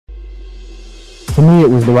to me, it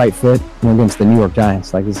was the right fit against the New York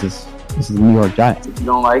Giants. Like, this is the New York Giants. If you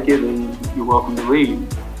don't like it, then you're welcome to leave.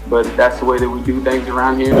 But that's the way that we do things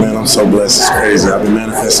around here. Man, I'm so blessed. It's crazy. I've been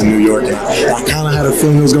manifesting New York, and I kind of had a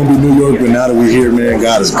feeling it was going to be New York, but now that we're here, man,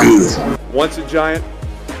 God is good. Once a Giant,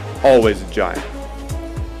 always a Giant.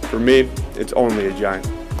 For me, it's only a Giant.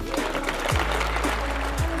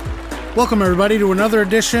 Welcome, everybody, to another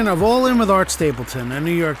edition of All In with Art Stapleton, a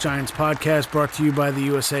New York Giants podcast brought to you by the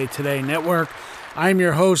USA Today Network. I'm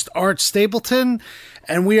your host, Art Stapleton,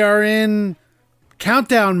 and we are in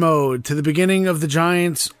countdown mode to the beginning of the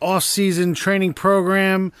Giants' off-season training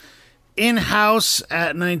program in-house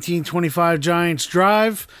at 1925 Giants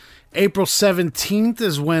Drive. April 17th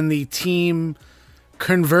is when the team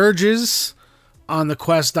converges on the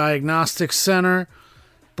Quest Diagnostics Center.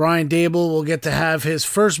 Brian Daboll will get to have his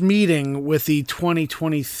first meeting with the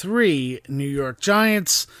 2023 New York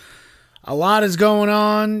Giants. A lot is going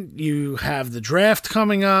on. You have the draft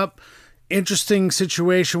coming up. Interesting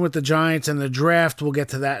situation with the Giants and the draft. We'll get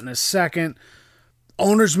to that in a second.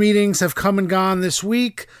 Owners' meetings have come and gone this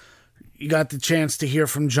week. You got the chance to hear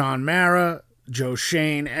from John Mara, Joe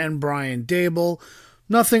Schoen, and Brian Daboll.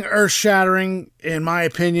 Nothing earth-shattering, in my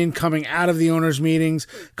opinion, coming out of the owners' meetings.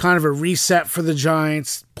 Kind of a reset for the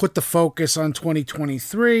Giants. Put the focus on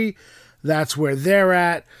 2023. That's where they're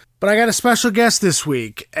at. But I got a special guest this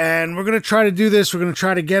week, and we're going to try to do this. We're going to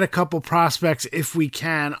try to get a couple prospects, if we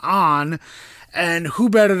can, on. And who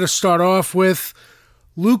better to start off with?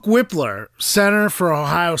 Luke Wypler, center for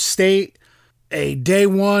Ohio State, a day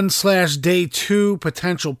 1/day 2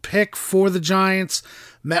 potential pick for the Giants.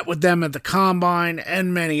 Met with them at the Combine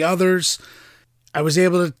and many others. I was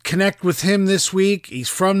able to connect with him this week. He's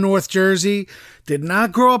from North Jersey. Did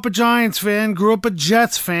not grow up a Giants fan, grew up a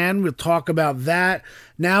Jets fan. We'll talk about that.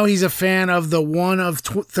 Now he's a fan of the one of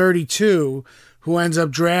 32 who ends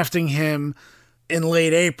up drafting him in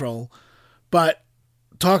late April. But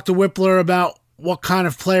talk to Wypler about what kind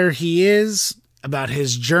of player he is, about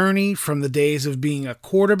his journey from the days of being a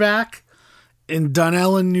quarterback in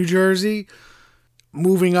Dunellen, New Jersey,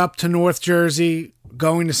 moving up to North Jersey,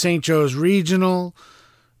 going to St. Joe's Regional,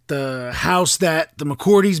 the house that the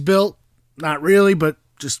McCourties built, not really, but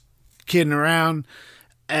just kidding around,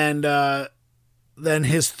 and then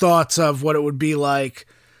his thoughts of what it would be like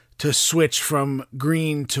to switch from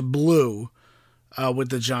green to blue with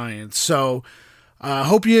the Giants. So I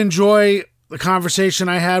hope you enjoy the conversation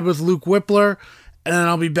I had with Luke Wypler, and then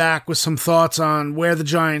I'll be back with some thoughts on where the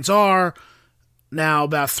Giants are now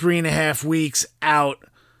about 3.5 weeks out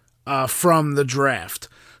from the draft.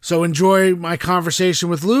 So enjoy my conversation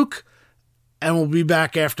with Luke, and we'll be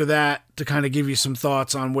back after that to kind of give you some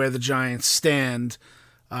thoughts on where the Giants stand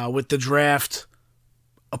with the draft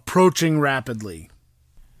approaching rapidly.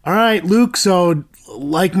 All right, Luke, so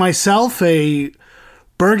like myself, a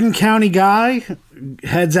Bergen County guy,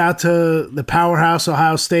 heads out to the powerhouse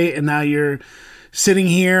Ohio State, and now you're sitting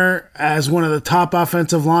here as one of the top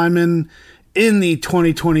offensive linemen in the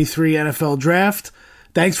 2023 NFL Draft.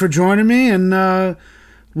 Thanks for joining me, and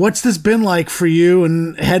what's this been like for you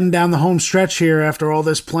and heading down the home stretch here after all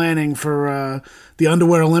this planning for the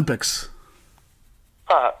Underwear Olympics?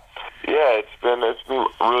 Yeah, it's been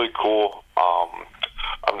really cool.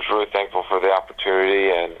 I'm just really thankful for the opportunity,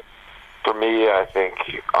 and for me, I think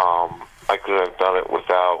I couldn't have done it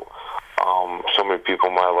without so many people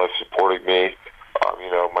in my life supporting me.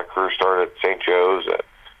 My career started at St. Joe's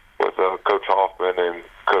with Coach Hoffman and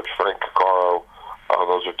Coach Frank Caccaro.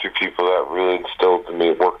 Those are two people that really instilled in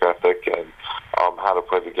me work ethic and how to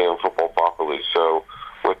play the game of football properly. So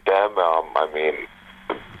with them,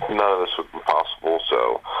 none of this would be possible.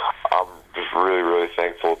 So I'm just really, really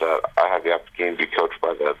thankful that I had the opportunity to be coached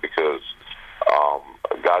by them, because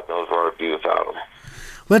God knows where I'd be without them.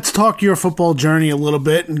 Let's talk your football journey a little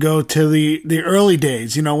bit and go to the early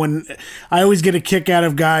days. When I always get a kick out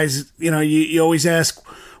of guys, you always ask,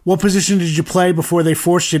 what position did you play before they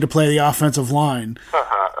forced you to play the offensive line?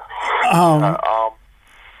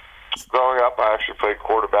 Growing up, I actually played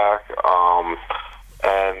quarterback,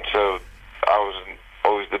 and so I was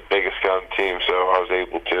always the biggest guy on the team, so I was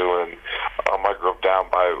able to. And I grew up down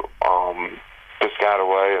by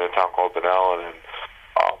Piscataway in a town called Dunellen, and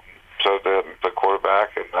so the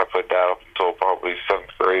quarterback, and I played that up until probably 7th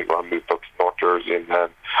grade when I moved up to North Jersey, and then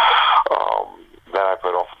I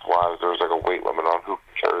played offensive line. There was like a weight limit on who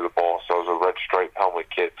could carry the ball, so I was a red stripe helmet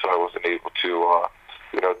kid, so I wasn't able to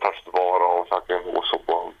touch the ball at all without getting the whistle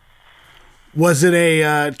blown. Was it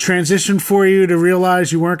a transition for you to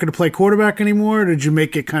realize you weren't going to play quarterback anymore, or did you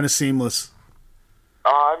make it kind of seamless?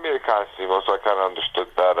 I made it kind of seamless. I kind of understood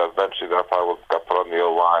that. Eventually, that probably got put on the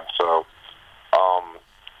O-line. So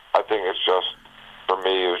I think it's just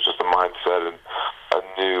me, it was just a mindset and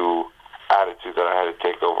a new attitude that I had to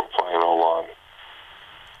take over playing O-line.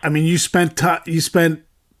 I mean, you spent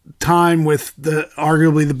time with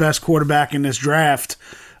arguably the best quarterback in this draft.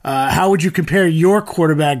 How would you compare your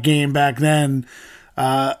quarterback game back then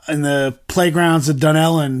in the playgrounds of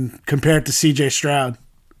Dunellen compared to C.J. Stroud?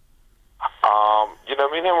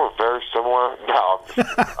 Me and him were very similar. No,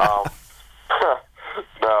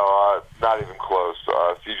 no, not even close.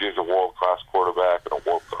 CJ's a world-class quarterback and a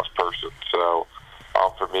world-class person. So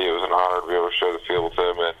for me, it was an honor to be able to share the field with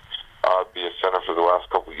him and be a center for the last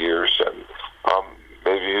couple of years. And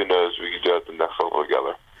maybe, who knows, we could do it at the next level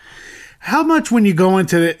together. How much when you go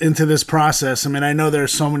into this process, I mean, I know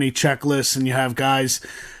there's so many checklists and you have guys,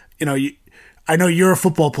 I know you're a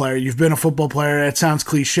football player. You've been a football player. That sounds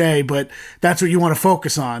cliche, but that's what you want to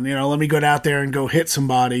focus on. Let me go out there and go hit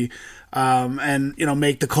somebody and,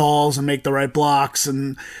 make the calls and make the right blocks.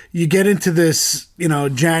 And you get into this,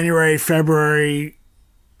 January, February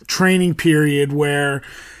training period where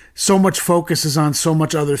so much focus is on so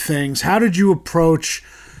much other things. How did you approach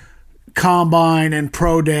Combine and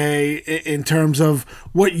Pro Day in terms of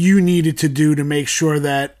what you needed to do to make sure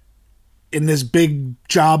that in this big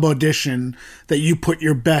job audition that you put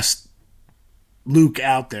your best Luke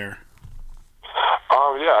out there?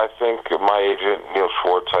 Yeah, I think my agent, Neil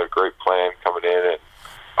Schwartz, had a great plan coming in,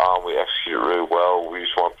 and we executed really well. We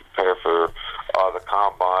just want to prepare for the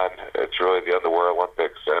Combine. It's really the Underwear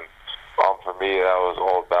Olympics, and for me, that was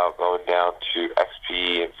all about going down to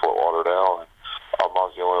XP in Fort Lauderdale, and I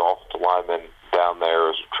was the only offensive lineman down there.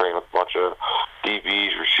 I was training with a bunch of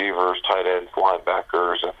DBs, receivers, tight ends,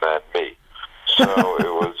 linebackers, and then me. So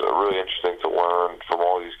it was really interesting to learn from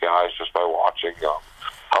all these guys just by watching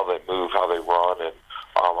how they move, how they run, and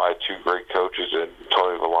I had two great coaches in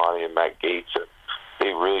Tony Villani and Matt Gates, and they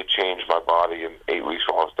really changed my body in 8 weeks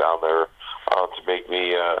while I was down there to make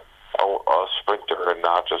me a sprinter and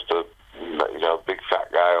not just a big fat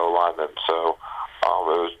guy O-lineman. So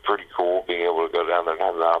it was pretty cool being able to go down there and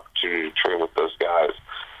have an opportunity to train with those guys.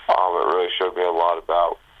 It really showed me a lot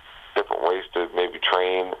about different ways to maybe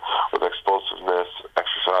train with explosiveness,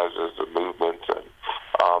 exercises, and movements, and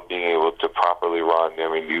being able to properly run. I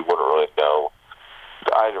mean, you wouldn't really know.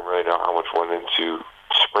 I didn't really know how much went into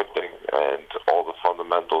sprinting and all the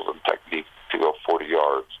fundamentals and technique to go 40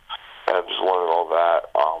 yards. And just learning all that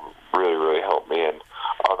really, really helped me. And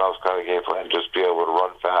that was kind of the game plan, just be able to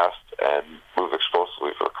run fast and move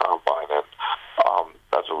explosively for the Combine. And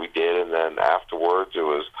that's what we did. And then afterwards, it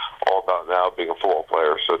was all about now being a football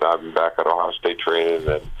player. So now I'm back at Ohio State training,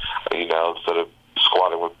 and instead of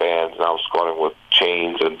squatting with bands, now I'm squatting with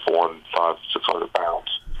chains and 400, 500, 600 pounds.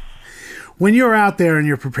 When you're out there and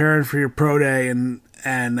you're preparing for your pro day and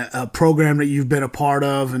a program that you've been a part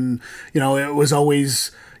of, and it was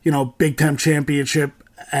always Big Ten championship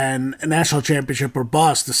and a national championship or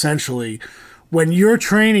bust, essentially. When you're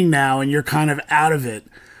training now and you're kind of out of it,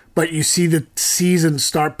 but you see the season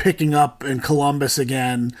start picking up in Columbus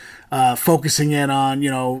again, focusing in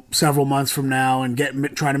on several months from now and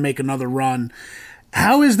trying to make another run.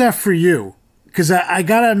 How is that for you? Because I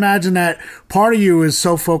got to imagine that part of you is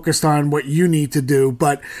so focused on what you need to do,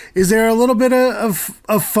 but is there a little bit of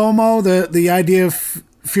FOMO, the idea of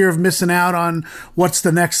fear of missing out on what's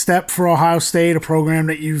the next step for Ohio State, a program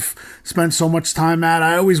that you've spent so much time at?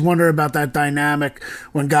 I always wonder about that dynamic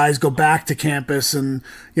when guys go back to campus and,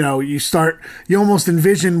 you almost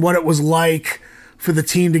envision what it was like for the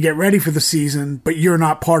team to get ready for the season, but you're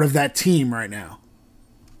not part of that team right now.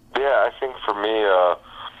 Yeah, I think for me,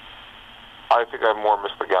 I think I more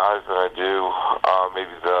miss the guys than I do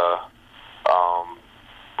maybe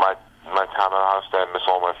my time at Ohio State. I miss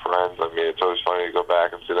all my friends. I mean, it's always funny to go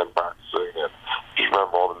back and see them practicing and just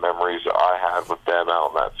remember all the memories that I had with them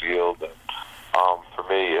out on that field. And for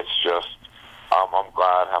me, it's just I'm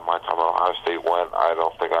glad how my time at Ohio State went. I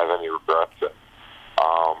don't think I have any regrets. And,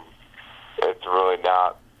 it's really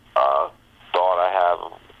not thought I have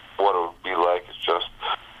what it would be like. It's just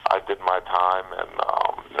I did my time, and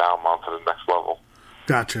now I'm on to the next level.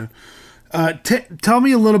 Gotcha. Tell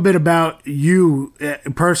me a little bit about you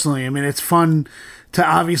personally. I mean, it's fun to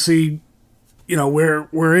obviously,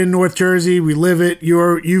 we're in North Jersey. We live it.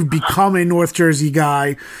 You've become a North Jersey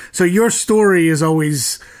guy. So your story is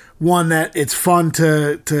always one that it's fun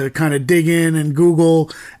to kind of dig in and Google.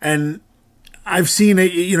 And I've seen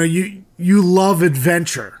it, you love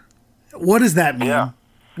adventure. What does that mean? Yeah.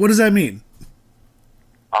 What does that mean?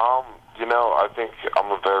 I think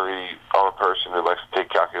I'm a person who likes to take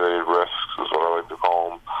calculated risks, is what I like to call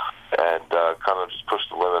them, and kind of just push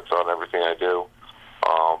the limits on everything I do.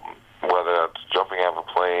 Whether that's jumping out of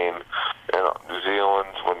a plane in New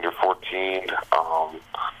Zealand when you're 14,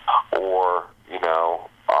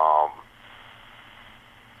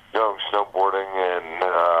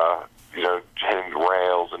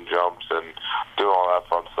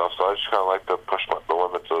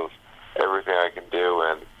 everything I can do,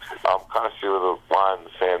 and kind of see where the line in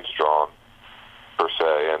the sand's drawn, per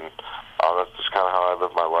se, and that's just kind of how I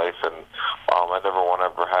live my life, and I never want to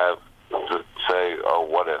ever have to say, oh,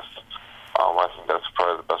 what if? I think that's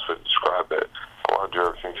probably the best way to describe it. I want to do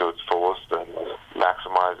everything to its fullest and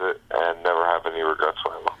maximize it and never have any regrets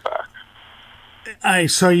when I look back. I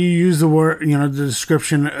saw you use the word, the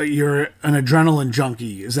description, you're an adrenaline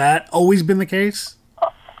junkie. Has that always been the case?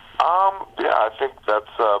 Yeah, I think that's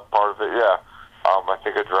part of it, yeah. I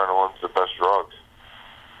think adrenaline's the best drug.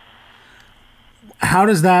 How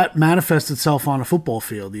does that manifest itself on a football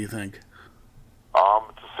field, do you think?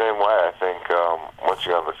 It's the same way. I think once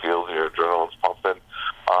you're on the field and your adrenaline's pumping,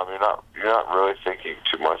 you're not really thinking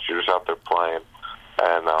too much. You're just out there playing.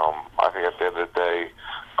 And I think at the end of the day,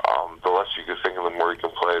 the less you can think and the more you can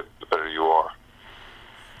play, the better you are.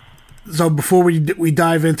 So before we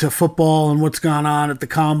dive into football and what's gone on at the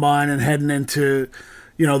Combine and heading into,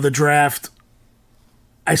 the draft,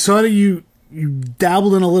 I saw that you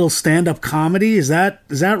dabbled in a little stand-up comedy. Is that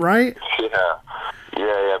right?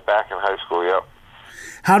 Yeah. Back in high school, yep.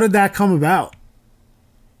 How did that come about?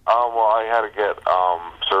 Well, I had to get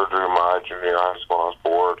surgery in my junior year of high school. I was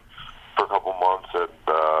bored for a couple months, and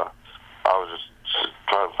I was just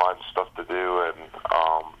trying to find stuff to do, and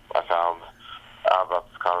I found out about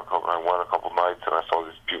this comic club, and I went a couple nights, and I saw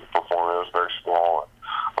these people performing. It was very small, and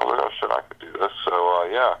I was like, oh, shit, I could do this. So,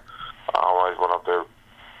 I went up there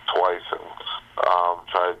twice and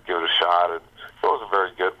tried to give it a shot, and it wasn't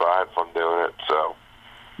very good, but I had fun doing it, so.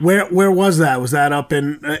 Where was that? Was that up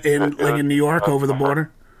in New York, over the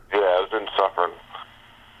border? Yeah, it was in Suffern.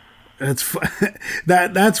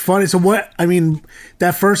 That's funny. So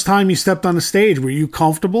that first time you stepped on the stage, were you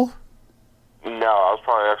comfortable? No, I was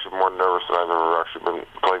probably actually more nervous than I've ever actually been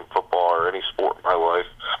playing football or any sport in my life.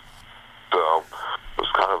 So it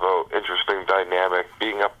was kind of an interesting dynamic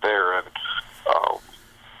being up there and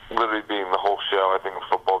literally being the whole show. I think in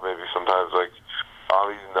football maybe sometimes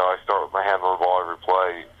even though I start with my hand on the ball every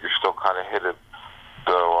play, you're still kind of hidden.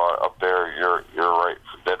 So up there, you're right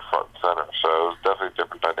dead front and center. So it was definitely a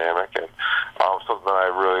different dynamic and something that I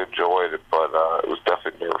really enjoyed. But it was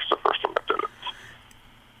definitely nervous the first time I did it.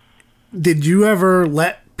 Did you ever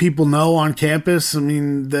let people know on campus? I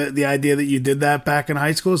mean, the idea that you did that back in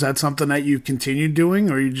high school, is that something that you continued doing,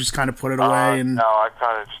 or you just kind of put it away? No, I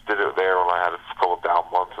kind of just did it there when I had a couple down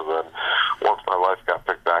months, and then once my life got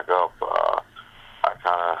picked back up, I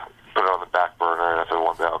kind of put it on the back burner, and I said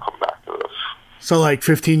one day I'll come back to this. So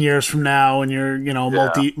 15 years from now, and you're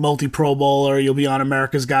multi Pro Bowler, you'll be on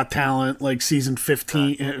America's Got Talent, season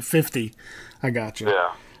 50. I got you.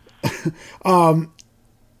 Yeah.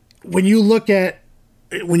 When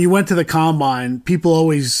you went to the Combine, people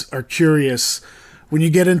always are curious when you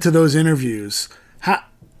get into those interviews.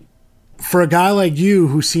 For a guy like you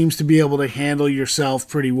who seems to be able to handle yourself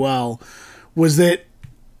pretty well,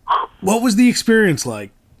 what was the experience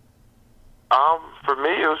like? For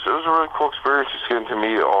me, it was a really cool experience just getting to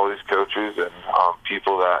meet all these coaches and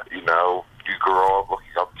people that you grow up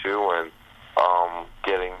looking up to, and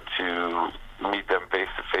getting to meet them face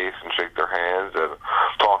to face and shake their hands and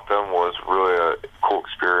talk to them was really a cool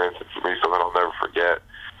experience, and for me something I'll never forget.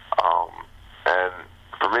 And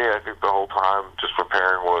for me, I think the whole time just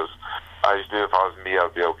preparing was, I just knew if I was me,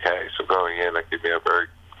 I'd be okay. So going in, that gave me a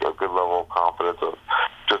good level of confidence of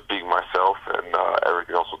just being myself, and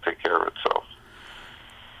everything else will take care of itself.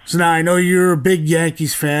 So now I know you're a big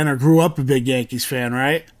Yankees fan, or grew up a big Yankees fan,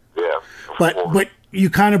 right? Yeah. But you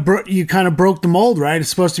kind of broke the mold, right? It's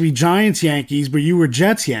supposed to be Giants Yankees, but you were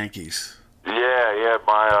Jets Yankees. Yeah.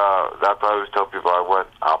 That's what I always tell people. I went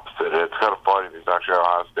opposite. It's kind of funny because actually at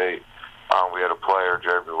Ohio State, we had a player,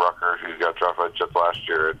 Jeremy Rucker, who got drafted by the Jets last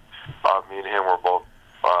year. And me and him were both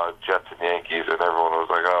Jets and Yankees, and everyone was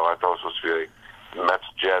like, "Oh, I thought it was supposed to be Mets,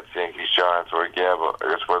 Jets, Yankees, Giants." We're like, yeah, but I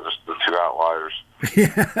guess we're just the two outliers.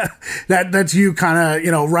 Yeah, that's you kind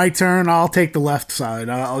of, right turn, I'll take the left side.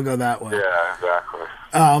 I'll go that way. Yeah,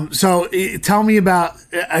 exactly. So tell me about,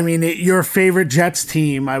 your favorite Jets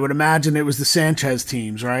team. I would imagine it was the Sanchez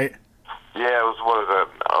teams, right? Yeah, it was,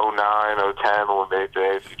 2009, 2010, when they made the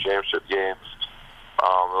AFC Championship games.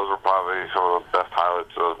 Those were probably some of the best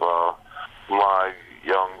highlights of my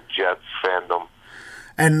young Jets fandom.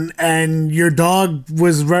 And your dog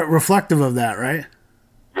was reflective of that, right?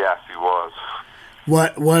 Yes, he was.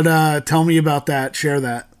 What? Tell me about that. Share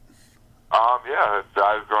that. Yeah,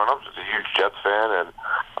 I've grown up just a huge Jets fan, and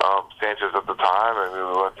Sanchez at the time.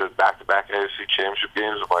 We went to back-to-back AFC Championship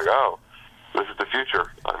games. I'm like, oh, this is the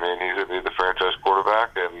future. He's going to be the franchise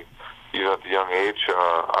quarterback, and at the young age,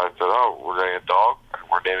 I said, oh, we're getting a dog, and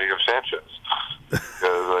we're naming him Sanchez.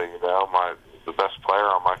 Because, the best player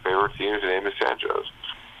on my favorite team. His name is Sanchez.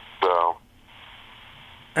 So.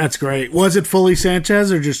 That's great. Was it fully Sanchez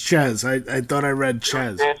or just Chez? I thought I read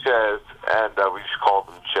Chez. Sanchez, and we just called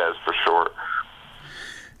him Chez for short.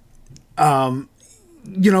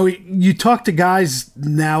 You talk to guys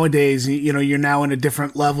nowadays, you're now in a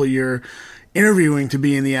different level. You're interviewing to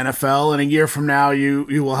be in the NFL, and a year from now you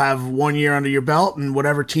will have 1 year under your belt and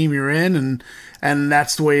whatever team you're in, and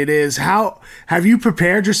that's the way it is. How have you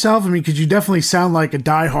prepared yourself? I mean, because you definitely sound like a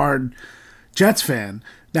diehard Jets fan.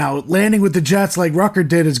 Now, landing with the Jets like Rucker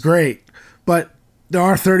did is great, but there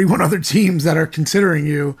are 31 other teams that are considering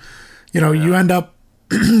you. You end up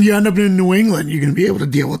in New England. You're going to be able to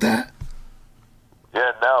deal with that?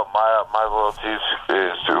 Yeah, no, my loyalty is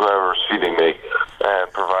to whoever's feeding me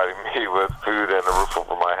and providing me with food and a roof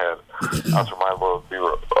over my head. That's where my loyalty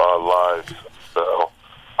lies. So,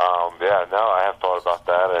 I have thought about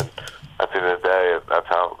that, and at the end of the day, that's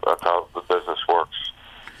how the business works.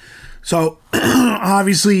 So,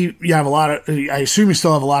 obviously, you have I assume you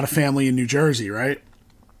still have a lot of family in New Jersey, right?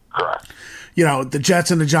 Correct. The Jets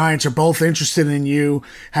and the Giants are both interested in you.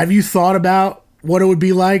 Have you thought about what it would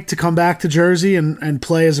be like to come back to Jersey and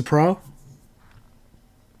play as a pro?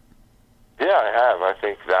 Yeah, I have. I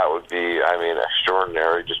think that would be,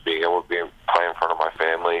 extraordinary, just being able to play in front of my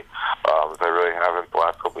family. I really haven't the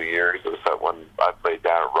last couple of years. It was that when I played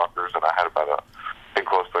down at Rutgers, and I had about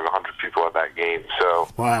close to 100 people at that game. So,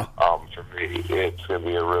 wow. For me, it's going to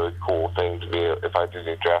be a really cool thing to be, if I do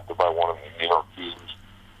get drafted by one of the New York teams,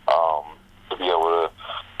 to be able to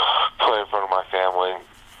play in front of my family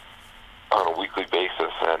on a weekly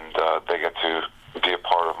basis, and they get to be a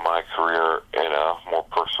part of my career in a more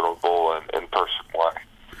personable and in-person way.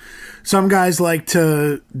 Some guys like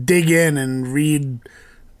to dig in and read,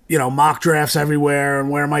 mock drafts everywhere, and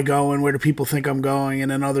where am I going, where do people think I'm going,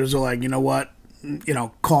 and then others are like, you know what,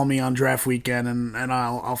 call me on draft weekend and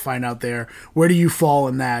I'll find out there. Where do you fall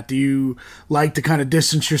in that? Do you like to kind of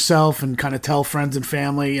distance yourself and kind of tell friends and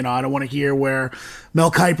family, I don't want to hear where Mel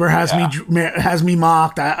Kiper has me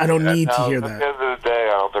mocked. I don't need to hear that. At the end of the day,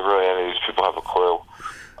 I don't think really any of these people have a clue.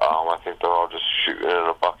 I think they're all just shooting in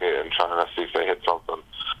a bucket and trying to see if they hit something.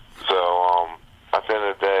 So at the end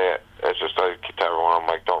of the day, it's just I keep to everyone, I'm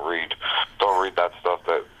like, don't read that stuff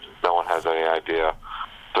that no one has any idea.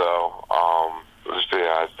 So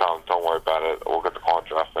don't worry about it. We'll get the call on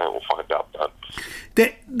draft night. We'll find out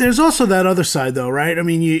then. There's also that other side, though, right? I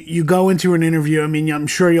mean, you go into an interview. I mean, I'm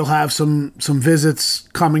sure you'll have some visits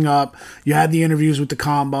coming up. You had the interviews with the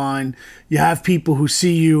Combine. You have people who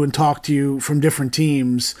see you and talk to you from different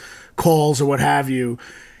teams, calls or what have you.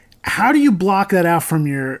 How do you block that out from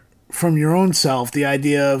your own self? The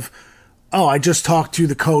idea of, I just talked to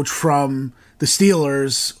the coach from the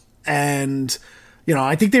Steelers and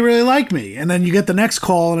I think they really like me. And then you get the next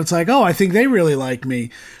call and it's like, I think they really like me.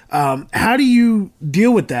 How do you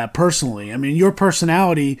deal with that personally? I mean, your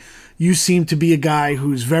personality, you seem to be a guy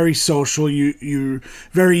who's very social. You're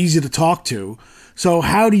very easy to talk to. So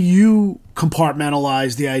how do you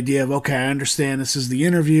compartmentalize the idea of, I understand this is the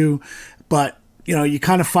interview, but you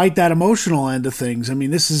kind of fight that emotional end of things. I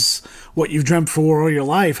mean, this is what you've dreamt for all your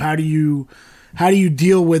life. How do you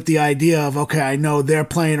deal with the idea of, I know they're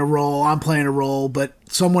playing a role, I'm playing a role, but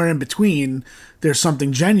somewhere in between, there's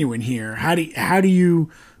something genuine here. How do you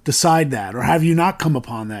decide that, or have you not come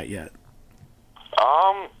upon that yet?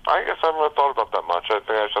 I guess I haven't really thought about that much. I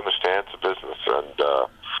think I just understand it's a business, and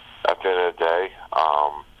at the end of the day,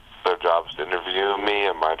 their job is to interview me,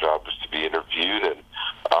 and my job is to be interviewed and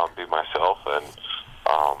be myself, and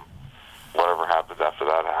whatever happens after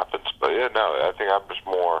that happens. But yeah, no, I think I'm just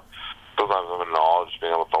more. Sometimes I'm in knowledge,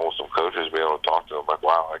 being able to phone with some coaches, being able to talk to them, like,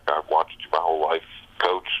 wow, I've watched you my whole life,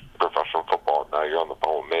 coach professional football, and now you're on the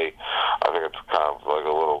phone with me. I think it's kind of like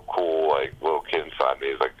a little cool, little kid inside me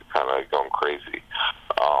is kind of going crazy.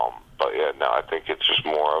 But yeah, no, I think it's just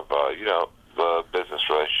more of the business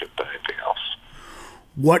relationship than anything else.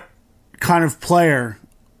 What kind of player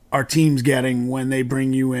are teams getting when they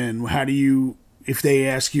bring you in? How do you, if they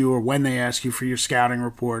ask you or when they ask you for your scouting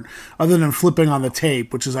report, other than flipping on the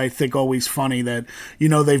tape, which is, I think, always funny that,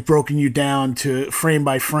 they've broken you down to frame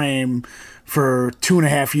by frame for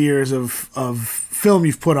 2.5 years of film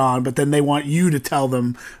you've put on, but then they want you to tell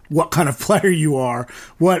them what kind of player you are.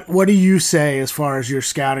 What do you say as far as your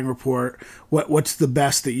scouting report? What's the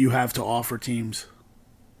best that you have to offer teams?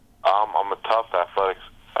 I'm a tough, athletic,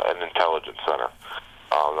 and intelligence center.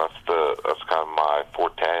 That's kind of my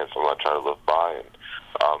forte, and something I try to live by,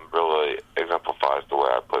 and really exemplifies the way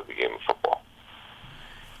I play the game of football.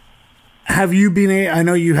 Have you been? I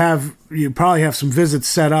know you have. You probably have some visits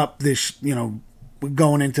set up this.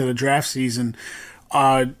 Going into the draft season.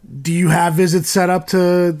 Do you have visits set up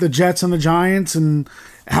to the Jets and the Giants, and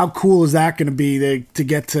how cool is that going to be to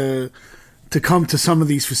get to come to some of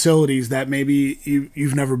these facilities that maybe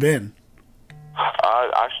you've never been?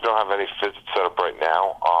 I actually don't have any visits set up right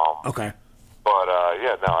now. Okay. But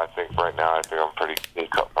I think right now I'm a pretty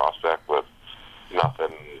clean-cut prospect with nothing,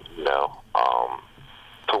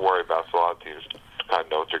 to worry about. So a lot of teams kind of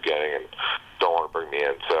know what they're getting and don't want to bring me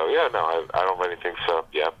in. So I don't have anything set up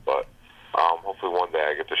yet, but hopefully one day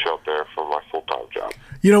I get to show up there for my full-time job.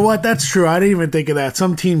 You know what? That's true. I didn't even think of that.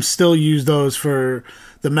 Some teams still use those for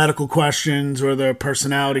the medical questions or the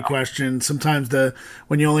personality questions. Sometimes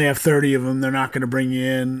when you only have 30 of them, they're not going to bring you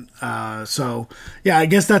in. So I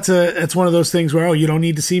guess that's one of those things where, you don't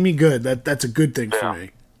need to see me. Good. That's a good thing for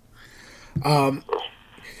me.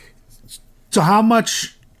 So how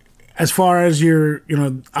much, as far as your,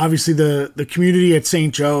 obviously the community at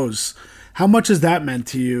St. Joe's, how much has that meant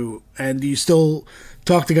to you? And do you still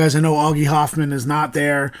talk to guys? I know Augie Hoffman is not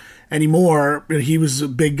there anymore, but he was a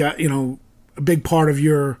big guy, a big part of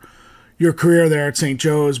your career there at St.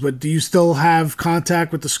 Joe's. But do you still have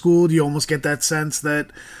contact with the school? Do you almost get that sense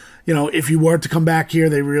that, if you were to come back here,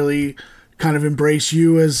 they really kind of embrace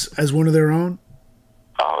you as one of their own?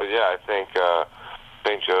 Oh, yeah. I think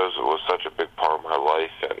St. Joe's was such a big part of my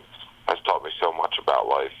life and has taught me so much about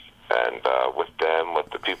life. And with them, with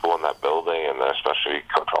the people in that building, and especially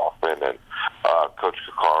Coach Hoffman and Coach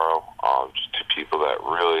Caccaro, just two people that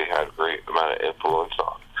really had a great amount of influence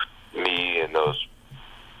on me in those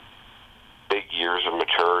big years of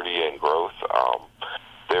maturity and growth.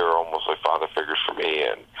 They were almost like father figures for me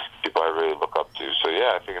and people I really look up to. So,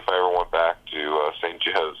 I think if I ever went back to St.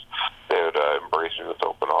 Joe's, they would embrace me with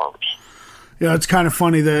open arms. Yeah, it's kind of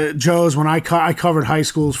funny. The Joe's, when I covered high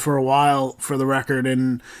schools for a while, for the record,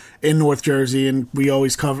 in North Jersey, and we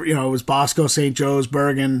always cover, it was Bosco, St. Joe's,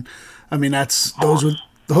 Bergen. I mean, those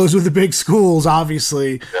were the big schools,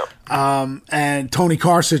 obviously. Yep. And Tony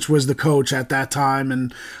Karsich was the coach at that time,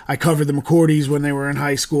 and I covered the McCourties when they were in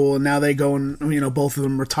high school, and now they go and, both of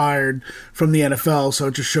them retired from the NFL, so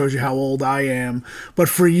it just shows you how old I am. But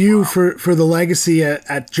for you, for the legacy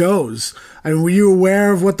at Joe's, I mean, were you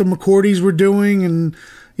aware of what the McCourties were doing? And,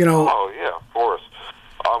 Oh, yeah, of course.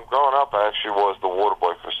 Growing up, I actually was the water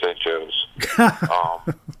boy for St. Joe's.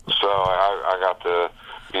 So I got to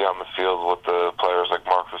be on the field with the players like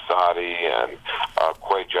Mark Fasati and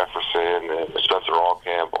Quay Jefferson and Spencer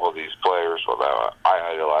Allcamp, all these players that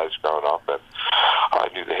I idolized growing up. And I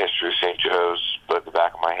knew the history of St. Joe's at the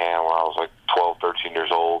back of my hand when I was like 12, 13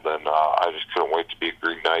 years old, and I just couldn't wait to be a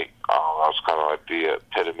Green Knight. I was kind of like the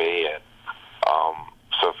epitome. And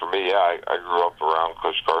so for me, I grew up around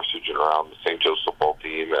Coach Karsich and around the St. Joe's football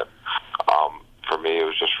team. And for me, it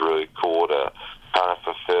was just really cool to kind of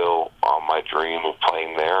fulfill my dream of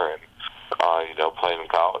playing there and, playing in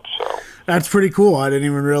college. So that's pretty cool. I didn't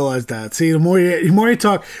even realize that. See, the more you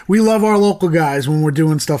talk, we love our local guys when we're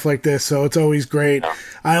doing stuff like this, so it's always great. Yeah.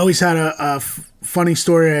 I always had a funny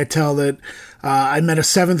story I tell that I met a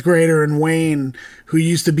 7th grader in Wayne who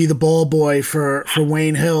used to be the ball boy for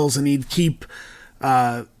Wayne Hills, and he would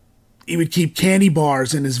keep candy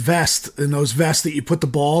bars in his vest, in those vests that you put the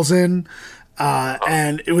balls in.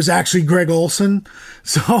 And it was actually Greg Olson.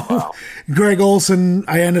 So wow. Greg Olson,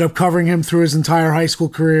 I ended up covering him through his entire high school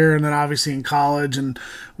career, and then obviously in college and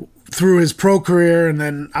through his pro career, and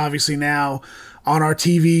then obviously now on our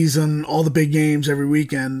TVs and all the big games every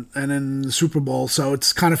weekend and in the Super Bowl. So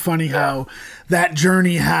it's kind of funny how that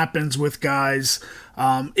journey happens with guys.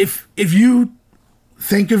 If you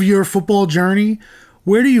think of your football journey,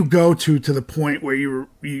 where do you go to the point where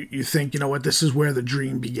you think, this is where the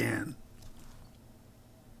dream began?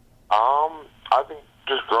 I think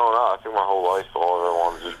just growing up, I think my whole life, all I ever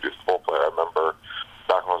wanted to do is be a football player. I remember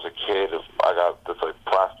back when I was a kid, I got this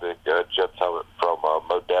plastic Jets helmet from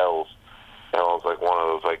Modell's, and I was one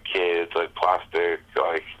of those kids, plastic,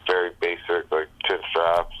 very basic, chin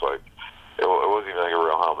straps, it wasn't even a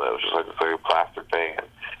real helmet. It was just this a plastic thing. And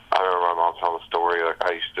I remember my mom telling the story,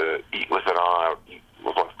 I used to eat with it on. I would eat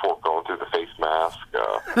with my fork going through the face mask.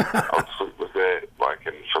 I would sleep with it.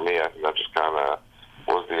 And for me, I think that just kind of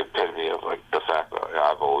was the epitome of the fact that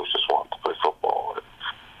I've always just wanted to play football. And,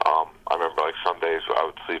 I remember Sundays I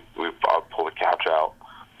would pull the couch out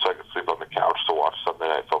so I could sleep on the couch to watch Sunday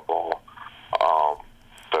Night Football.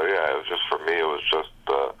 It was just, for me, it was just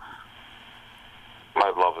my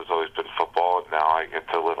love has always been football, and now I get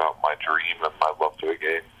to live out my dream and my love to the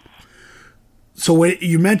game. So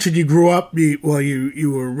you mentioned you grew up, you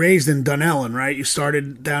were raised in Dunellen, right? You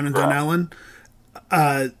started down in Dunellen.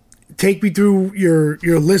 Take me through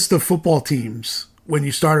your list of football teams when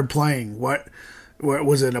you started playing. What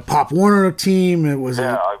Was it a Pop Warner team? I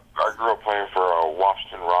grew up playing for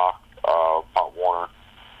Washington Rock, Pop Warner.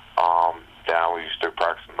 Down we used to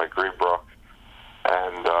practice in Greenbrook,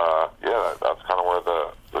 and that's kind of where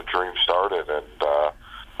the dream started. And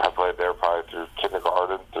I played there probably through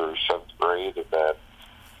kindergarten through 7th grade, and then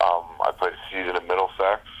I played a season in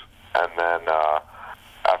Middlesex, and then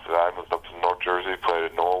after that I moved up to North Jersey, played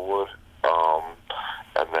in Norwood,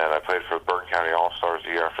 and then I played for the Bergen County All-Stars the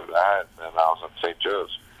year after that, and then I was at St.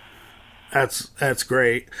 Joe's. That's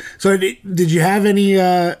great. So did you have any,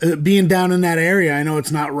 being down in that area, I know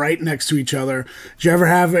it's not right next to each other, did you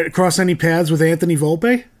ever cross any paths with Anthony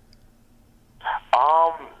Volpe?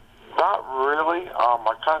 Not really.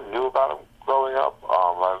 I kind of knew about him growing up.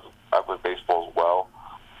 I played baseball as well.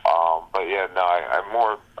 But yeah, no,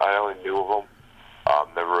 I only knew of him.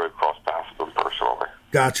 Never really crossed paths with him personally.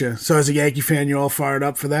 Gotcha. So as a Yankee fan, you're all fired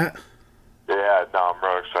up for that? Yeah, no, I'm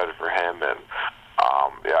really excited for him, and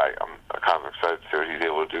I'm kind of excited to see what he's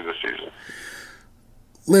able to do this season.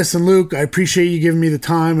 Listen, Luke, I appreciate you giving me the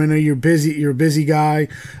time. I know you're busy. You're a busy guy.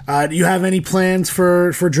 Do you have any plans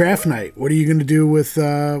for draft night? What are you going to do with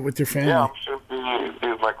your family? Yeah, I'm just going to be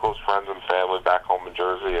with my close friends and family back home in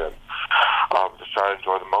Jersey, and just try to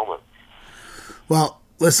enjoy the moment. Well,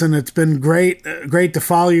 listen, it's been great to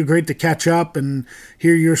follow you, great to catch up and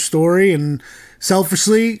hear your story. And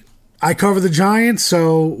selfishly, I cover the Giants,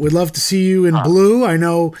 so we'd love to see you in blue. I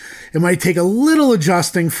know it might take a little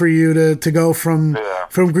adjusting for you to go from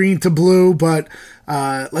green to blue, but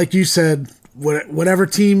like you said, whatever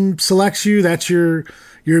team selects you, that's your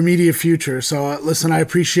immediate future. So listen, I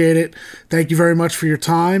appreciate it. Thank you very much for your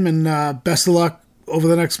time, and best of luck over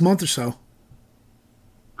the next month or so.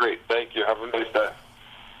 Great, thank you. Have a nice day.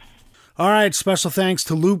 All right, special thanks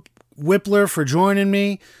to Luke Wypler for joining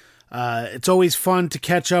me. It's always fun to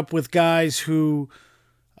catch up with guys who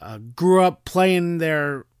grew up playing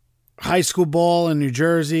their high school ball in New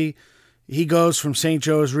Jersey. He goes from St.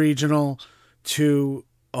 Joe's Regional to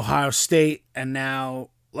Ohio State, and now,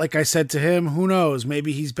 like I said to him, who knows?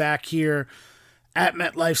 Maybe he's back here at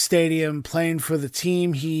MetLife Stadium playing for the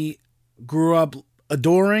team he grew up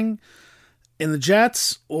adoring in the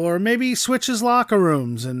Jets, or maybe he switches locker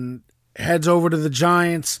rooms and heads over to the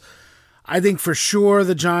Giants. I think for sure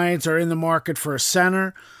the Giants are in the market for a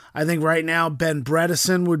center. I think right now Ben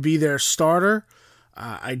Bredesen would be their starter.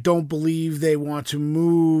 I don't believe they want to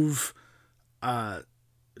move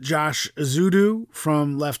Josh Azudu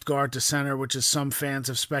from left guard to center, which is some fans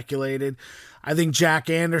have speculated. I think Jack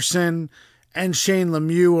Anderson and Shane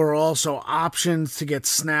Lemieux are also options to get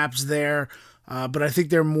snaps there, but I think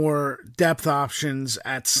they're more depth options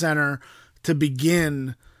at center to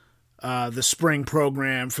begin the spring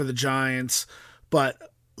program for the Giants. But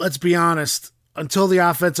let's be honest, until the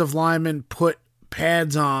offensive linemen put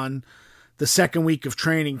pads on the second week of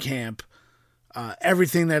training camp,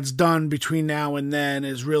 everything that's done between now and then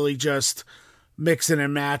is really just mixing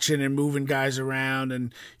and matching and moving guys around,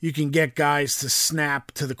 and you can get guys to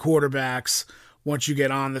snap to the quarterbacks once you get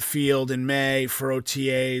on the field in May for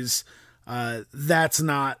OTAs. That's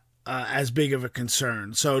not as big of a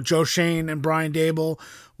concern. So Joe Shane and Brian Dable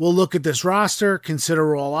will look at this roster,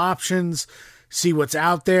 consider all options, see what's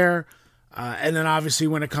out there, and then obviously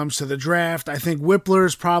when it comes to the draft, I think Wypler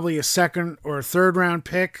is probably a second or a third round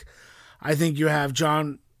pick. I think you have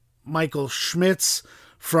John Michael Schmitz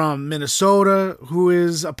from Minnesota, who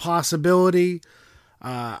is a possibility.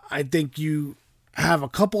 I think you have a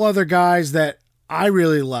couple other guys that I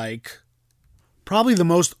really like. Probably the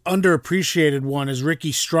most underappreciated one is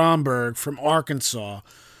Ricky Stromberg from Arkansas.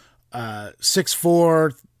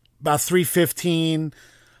 6'4", about 315.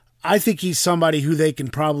 I think he's somebody who they can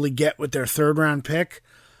probably get with their third-round pick,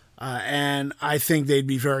 and I think they'd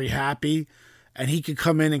be very happy. And he could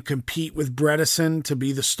come in and compete with Bredesen to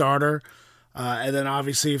be the starter. And then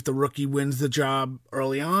obviously if the rookie wins the job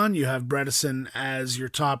early on, you have Bredesen as your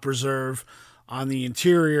top reserve on the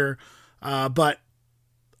interior. But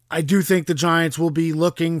I do think the Giants will be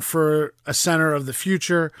looking for a center of the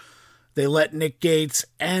future. They let Nick Gates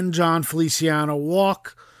and John Feliciano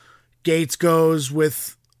walk. Gates goes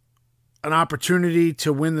with an opportunity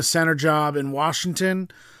to win the center job in Washington.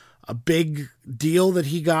 A big deal that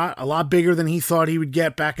he got, a lot bigger than he thought he would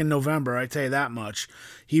get back in November, I tell you that much.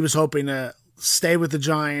 He was hoping to stay with the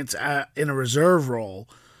Giants in a reserve role,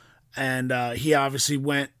 and he obviously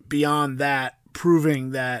went beyond that,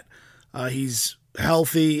 proving that he's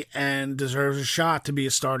healthy and deserves a shot to be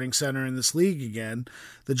a starting center in this league again.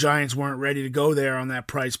 The Giants weren't ready to go there on that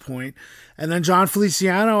price point. And then John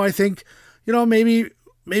Feliciano, I think, maybe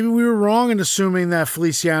we were wrong in assuming that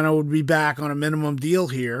Feliciano would be back on a minimum deal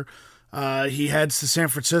here. He heads to San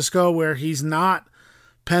Francisco, where he's not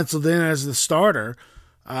penciled in as the starter,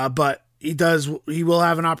 but he will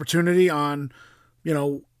have an opportunity on,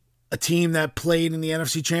 a team that played in the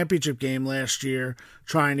NFC Championship game last year,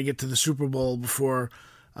 trying to get to the Super Bowl before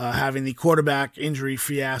having the quarterback injury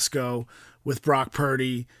fiasco with Brock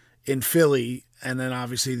Purdy in Philly, and then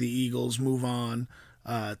obviously the Eagles move on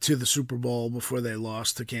to the Super Bowl before they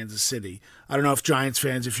lost to Kansas City. I don't know if Giants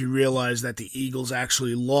fans, if you realize that the Eagles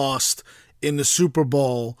actually lost in the Super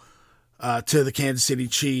Bowl to the Kansas City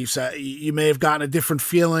Chiefs. You may have gotten a different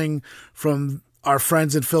feeling from our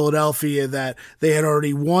friends in Philadelphia that they had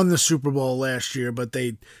already won the Super Bowl last year, but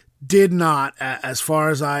they did not. As far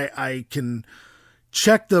as I can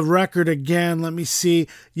check the record again, let me see.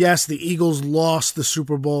 Yes, the Eagles lost the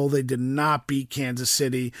Super Bowl. They did not beat Kansas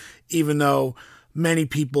City, even though many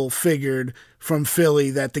people figured from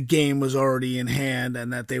Philly that the game was already in hand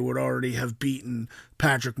and that they would already have beaten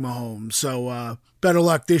Patrick Mahomes. So better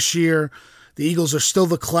luck this year. The Eagles are still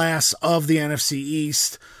the class of the NFC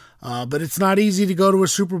East, but it's not easy to go to a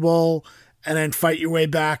Super Bowl and then fight your way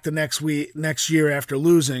back the next year after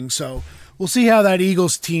losing. So we'll see how that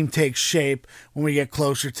Eagles team takes shape when we get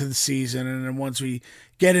closer to the season, and then once we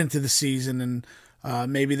get into the season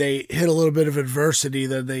and maybe they hit a little bit of adversity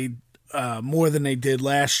that they more than they did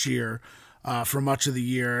last year for much of the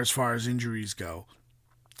year as far as injuries go.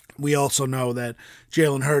 We also know that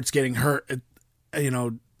Jalen Hurts getting hurt,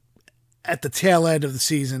 at the tail end of the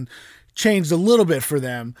season changed a little bit for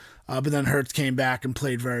them, but then Hurts came back and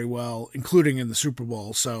played very well, including in the Super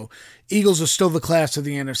Bowl. So Eagles are still the class of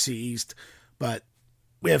the NFC East, but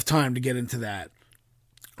we have time to get into that.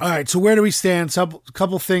 All right, so where do we stand? A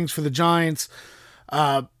couple things for the Giants.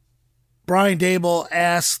 Brian Daboll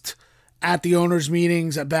asked at the owners'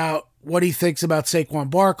 meetings about what he thinks about Saquon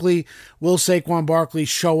Barkley. Will Saquon Barkley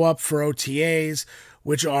show up for OTAs,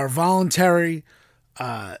 which are voluntary?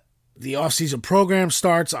 The offseason program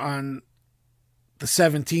starts on the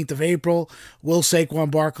 17th of April. Will Saquon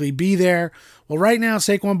Barkley be there? Well, right now,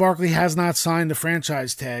 Saquon Barkley has not signed the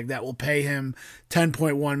franchise tag that will pay him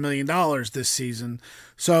 $10.1 million this season.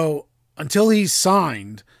 So until he's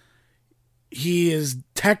signed, he is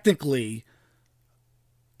technically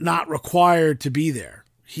not required to be there.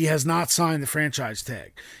 He has not signed the franchise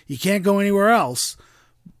tag. He can't go anywhere else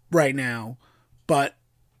right now, but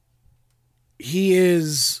he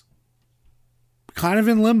is kind of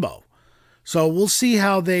in limbo. So we'll see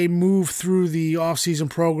how they move through the offseason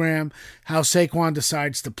program, how Saquon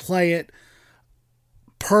decides to play it.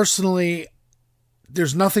 Personally,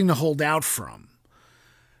 there's nothing to hold out from.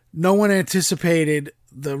 No one anticipated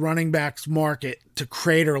the running backs market to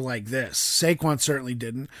crater like this. Saquon certainly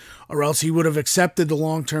didn't, or else he would have accepted the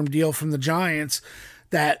long-term deal from the Giants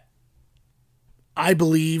that I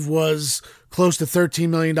believe was close to $13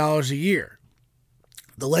 million a year.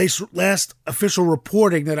 The last official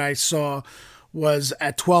reporting that I saw was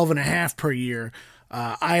at 12.5 per year.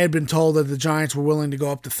 I had been told that the Giants were willing to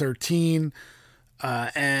go up to 13,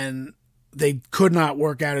 and they could not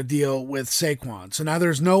work out a deal with Saquon. So now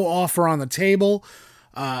there's no offer on the table.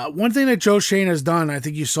 One thing that Joe Schoen has done, I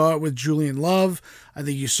think you saw it with Julian Love, I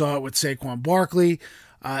think you saw it with Saquon Barkley,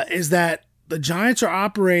 is that the Giants are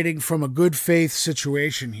operating from a good faith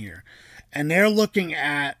situation here. And they're looking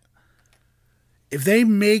at, if they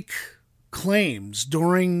make claims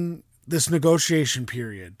during this negotiation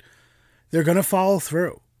period, they're going to follow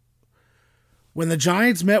through. When the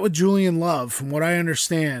Giants met with Julian Love, from what I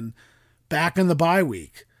understand, back in the bye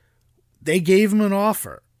week, they gave him an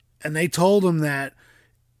offer. And they told him that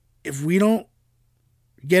if we don't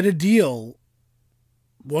get a deal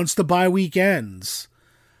once the bye week ends,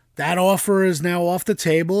 that offer is now off the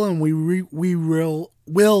table, and we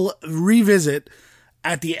will revisit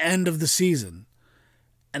at the end of the season.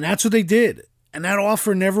 And that's what they did. And that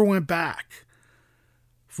offer never went back.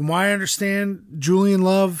 From what I understand, Julian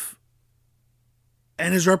Love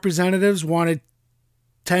and his representatives wanted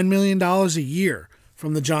 $10 million a year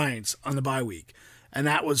from the Giants on the bye week. And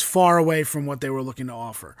that was far away from what they were looking to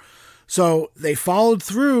offer. So they followed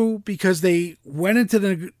through because they went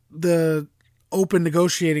into the open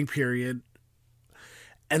negotiating period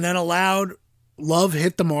and then allowed Love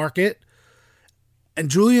hit the market. And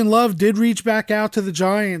Julian Love did reach back out to the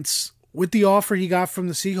Giants with the offer he got from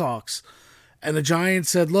the Seahawks. And the Giants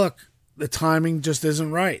said, look, the timing just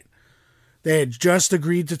isn't right. They had just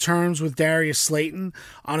agreed to terms with Darius Slayton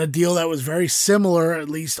on a deal that was very similar, at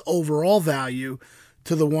least overall value,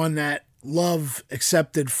 to the one that Love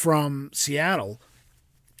accepted from Seattle.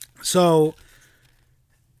 So,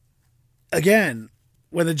 again,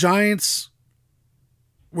 when the Giants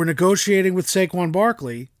were negotiating with Saquon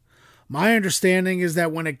Barkley, my understanding is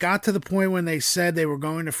that when it got to the point when they said they were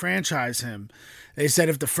going to franchise him, They said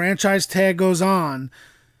if the franchise tag goes on,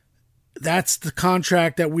 that's the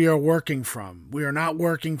contract that we are working from. We are not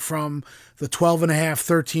working from the $12.5,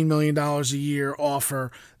 $13 million a year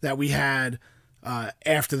offer that we had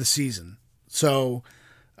after the season. So,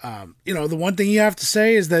 the one thing you have to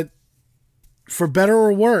say is that for better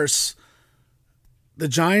or worse, the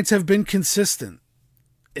Giants have been consistent.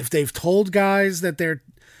 If they've told guys that they're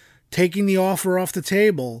taking the offer off the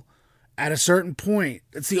table at a certain point,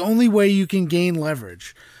 it's the only way you can gain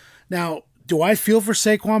leverage. Now, do I feel for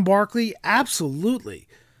Saquon Barkley? Absolutely.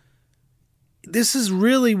 This is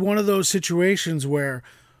really one of those situations where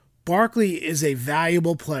Barkley is a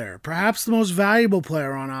valuable player, perhaps the most valuable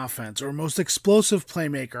player on offense or most explosive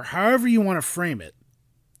playmaker, however you want to frame it.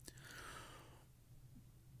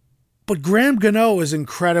 But Graham Gano is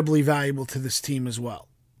incredibly valuable to this team as well.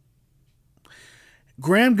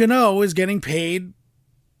 Graham Gano is getting paid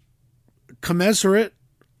commensurate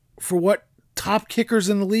for what top kickers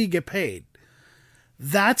in the league get paid.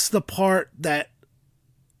 That's the part that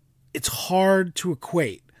it's hard to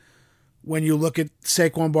equate when you look at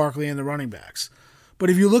Saquon Barkley and the running backs. But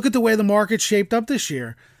if you look at the way the market shaped up this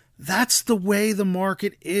year, that's the way the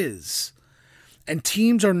market is. And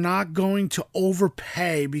teams are not going to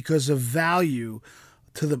overpay because of value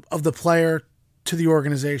of the player to the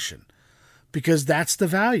organization, because that's the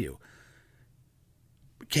value.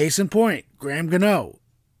 Case in point, Graham Gano.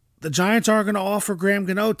 The Giants aren't going to offer Graham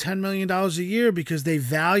Gano $10 million a year because they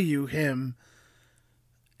value him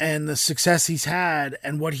and the success he's had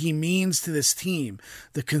and what he means to this team,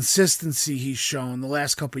 the consistency he's shown the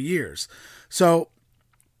last couple of years. So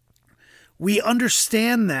we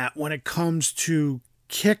understand that when it comes to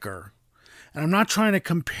kicker. And I'm not trying to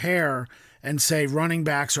compare and say running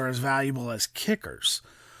backs are as valuable as kickers.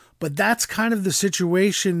 But that's kind of the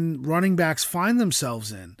situation running backs find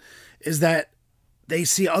themselves in, is that they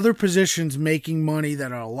see other positions making money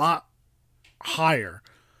that are a lot higher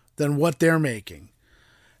than what they're making.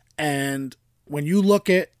 And when you look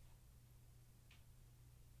at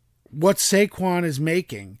what Saquon is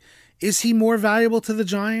making, is he more valuable to the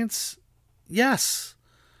Giants? Yes.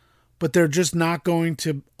 But they're just not going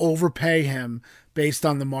to overpay him based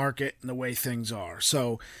on the market and the way things are.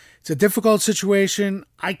 So it's a difficult situation.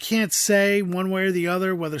 I can't say one way or the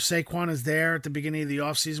other whether Saquon is there at the beginning of the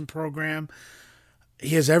offseason program.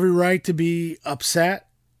 He has every right to be upset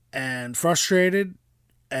and frustrated,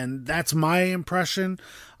 and that's my impression.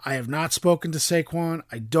 I have not spoken to Saquon.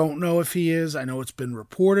 I don't know if he is. I know it's been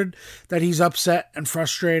reported that he's upset and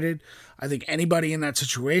frustrated. I think anybody in that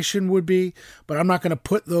situation would be, but I'm not going to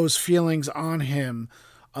put those feelings on him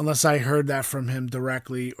unless I heard that from him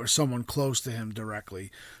directly or someone close to him directly.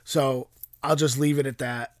 So I'll just leave it at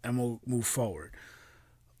that and we'll move forward.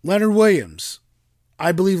 Leonard Williams.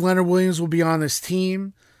 I believe Leonard Williams will be on this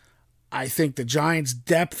team. I think the Giants'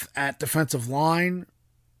 depth at defensive line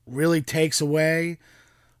really takes away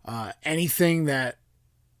anything that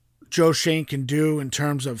Joe Shane can do in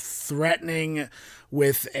terms of threatening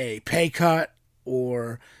with a pay cut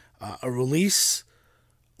or a release.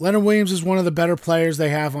 Leonard Williams is one of the better players they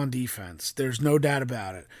have on defense. There's no doubt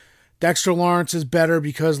about it. Dexter Lawrence is better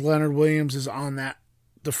because Leonard Williams is on that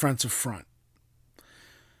defensive front.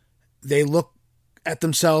 They look at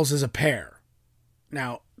themselves as a pair.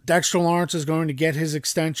 Now, Dexter Lawrence is going to get his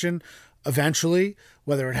extension eventually,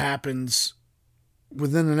 whether it happens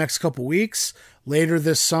within the next couple weeks, later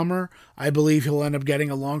this summer. I believe he'll end up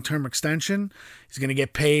getting a long-term extension. He's going to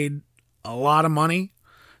get paid a lot of money.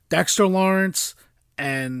 Dexter Lawrence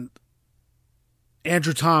and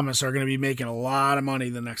Andrew Thomas are going to be making a lot of money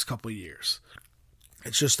the next couple of years.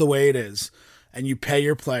 It's just the way it is. And you pay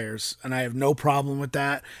your players, and I have no problem with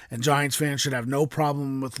that. And Giants fans should have no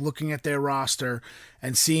problem with looking at their roster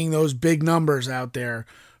and seeing those big numbers out there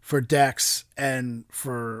for Dex and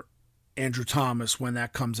for Andrew Thomas when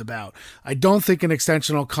that comes about. I don't think an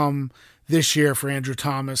extension will come this year for Andrew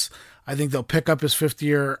Thomas. I think they'll pick up his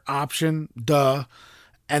fifth-year option,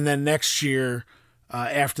 and then next year,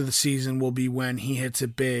 after the season, will be when he hits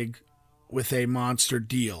it big with a monster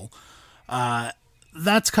deal.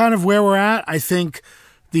 That's kind of where we're at. I think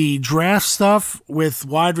the draft stuff with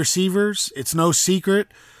wide receivers, it's no secret.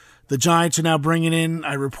 The Giants are now bringing in,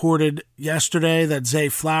 I reported yesterday that Zay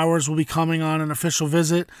Flowers will be coming on an official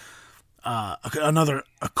visit. A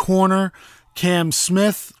corner, Cam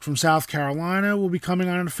Smith from South Carolina, will be coming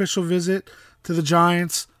on an official visit to the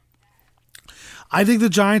Giants. I think the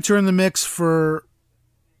Giants are in the mix for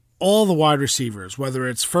all the wide receivers, whether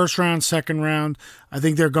it's first round, second round. I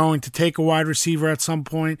think they're going to take a wide receiver at some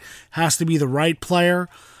point. Has to be the right player.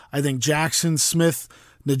 I think Jackson Smith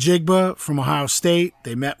Najigba from Ohio State,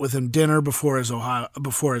 they met with him dinner before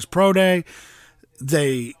his pro day.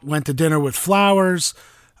 They went to dinner with Flowers.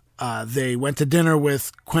 They went to dinner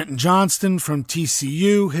with Quentin Johnston from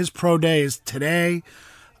TCU. His pro day is today.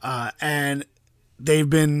 And they've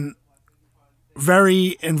been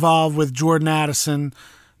very involved with Jordan Addison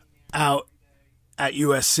out at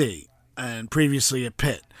USC and previously at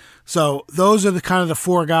Pitt. So those are the kind of the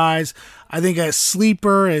four guys. I think a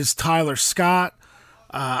sleeper is Tyler Scott.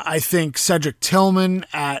 I think Cedric Tillman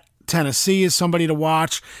at Tennessee is somebody to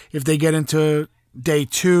watch if they get into day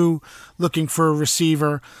 2 looking for a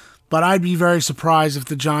receiver. But I'd be very surprised if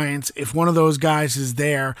the Giants, if one of those guys is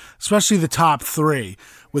there, especially the top 3,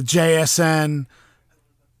 with JSN,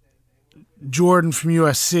 Jordan from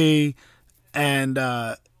USC,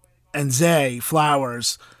 and Zay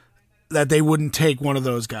Flowers, that they wouldn't take one of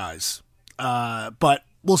those guys. But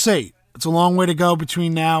we'll see. It's a long way to go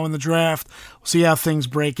between now and the draft. We'll see how things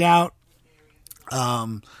break out.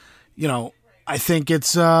 I think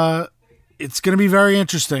it's going to be very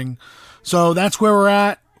interesting. So that's where we're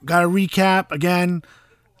at. Got to recap again.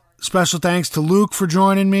 Special thanks to Luke for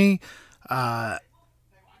joining me.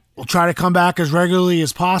 We'll try to come back as regularly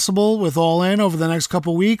as possible with All In over the next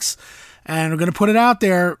couple weeks. And we're going to put it out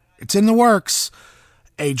there. It's in the works.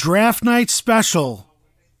 A draft night special.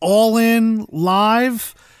 All In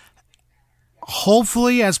live.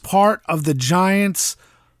 Hopefully as part of the Giants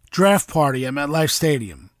draft party at MetLife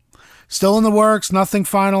Stadium. Still in the works. Nothing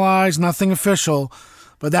finalized. Nothing official.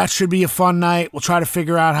 But that should be a fun night. We'll try to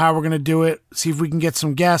figure out how we're going to do it. See if we can get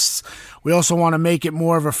some guests. We also want to make it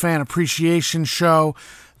more of a fan appreciation show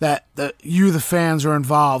that the fans are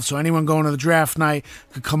involved. So anyone going to the draft night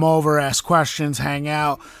could come over, ask questions, hang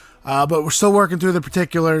out. But we're still working through the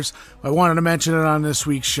particulars. I wanted to mention it on this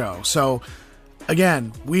week's show. So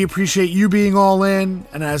again, we appreciate you being all in.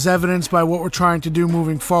 And as evidenced by what we're trying to do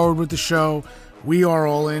moving forward with the show, we are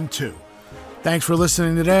all in too. Thanks for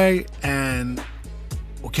listening today, and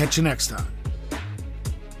we'll catch you next time.